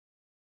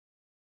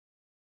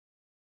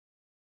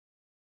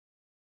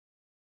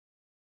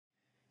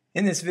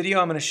In this video,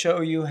 I'm going to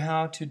show you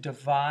how to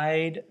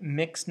divide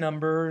mixed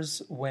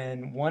numbers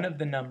when one of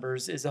the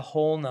numbers is a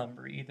whole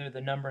number. Either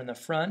the number in the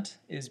front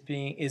is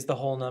the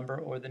whole number,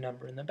 or the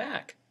number in the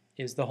back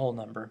is the whole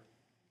number.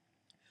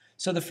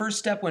 So the first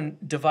step when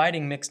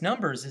dividing mixed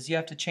numbers is you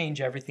have to change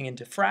everything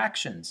into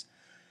fractions.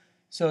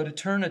 So to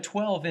turn a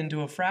 12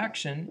 into a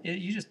fraction,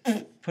 you just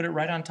put it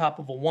right on top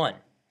of a 1.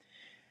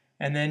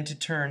 And then to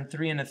turn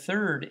 3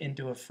 1/3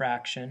 into a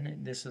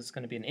fraction, this is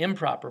going to be an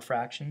improper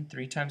fraction.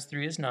 3 times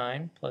 3 is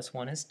 9, plus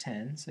 1 is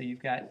 10. So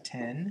you've got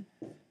 10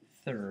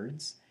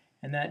 thirds.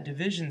 And that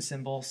division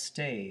symbol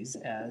stays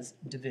as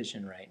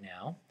division right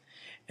now.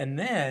 And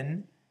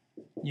then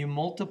you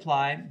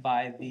multiply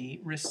by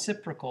the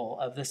reciprocal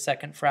of the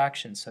second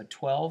fraction. So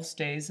 12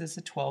 stays as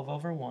a 12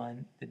 over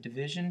 1. The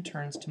division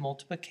turns to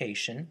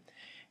multiplication.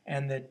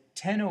 And the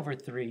 10 over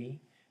 3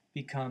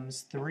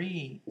 becomes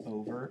 3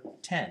 over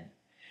 10.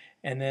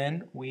 And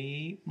then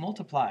we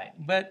multiply.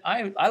 But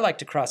I like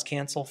to cross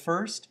cancel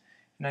first,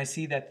 and I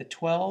see that the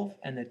 12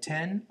 and the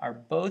 10 are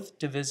both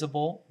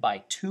divisible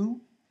by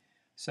 2.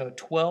 So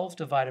 12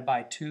 divided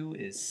by 2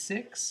 is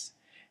 6,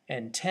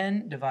 and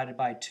 10 divided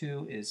by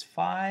 2 is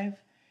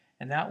 5.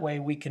 And that way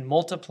we can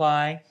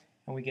multiply,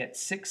 and we get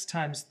 6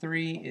 times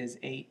 3 is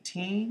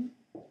 18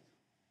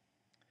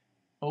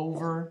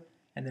 over,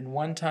 and then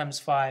 1 times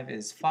 5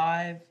 is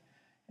 5.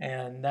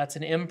 And that's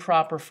an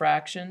improper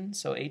fraction,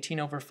 so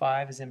 18 over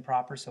 5 is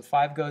improper, so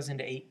 5 goes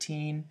into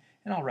 18,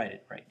 and I'll write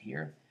it right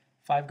here.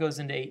 5 goes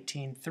into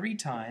 18 3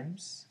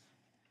 times,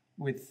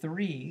 with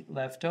 3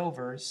 left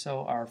over,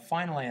 so our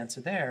final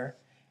answer there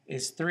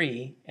is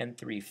 3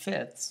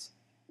 3/5.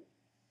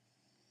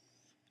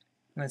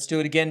 Let's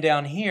do it again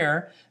down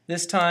here.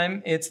 This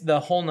time it's the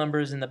whole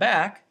numbers in the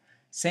back.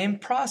 Same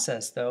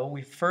process though.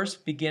 We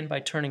first begin by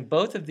turning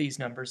both of these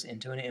numbers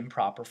into an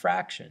improper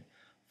fraction.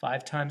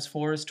 5 times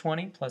 4 is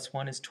 20, plus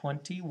 1 is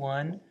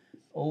 21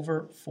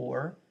 over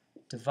 4,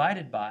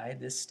 divided by,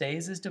 this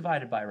stays as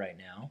divided by right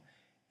now,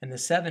 and the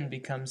 7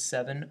 becomes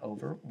 7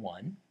 over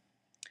 1.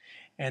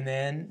 And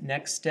then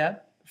next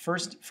step,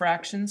 first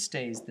fraction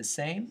stays the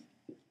same.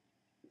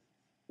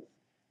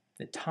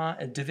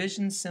 The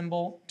division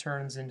symbol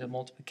turns into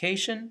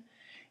multiplication,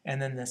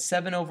 and then the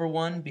 7 over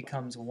 1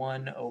 becomes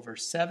 1 over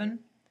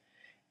 7.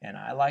 And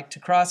I like to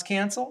cross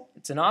cancel.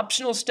 It's an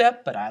optional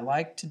step, but I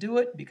like to do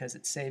it because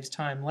it saves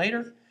time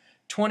later.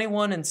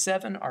 21 and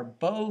 7 are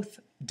both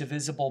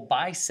divisible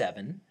by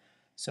 7.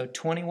 So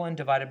 21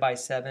 divided by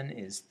 7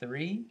 is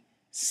 3.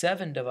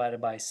 7 divided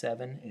by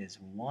 7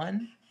 is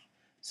 1.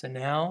 So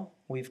now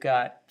we've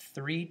got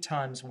 3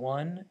 times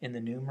 1 in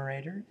the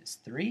numerator is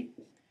 3.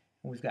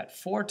 And we've got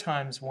 4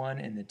 times 1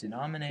 in the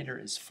denominator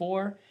is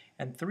 4.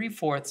 And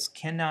 3/4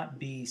 cannot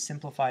be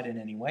simplified in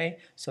any way.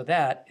 So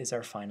that is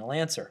our final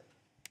answer.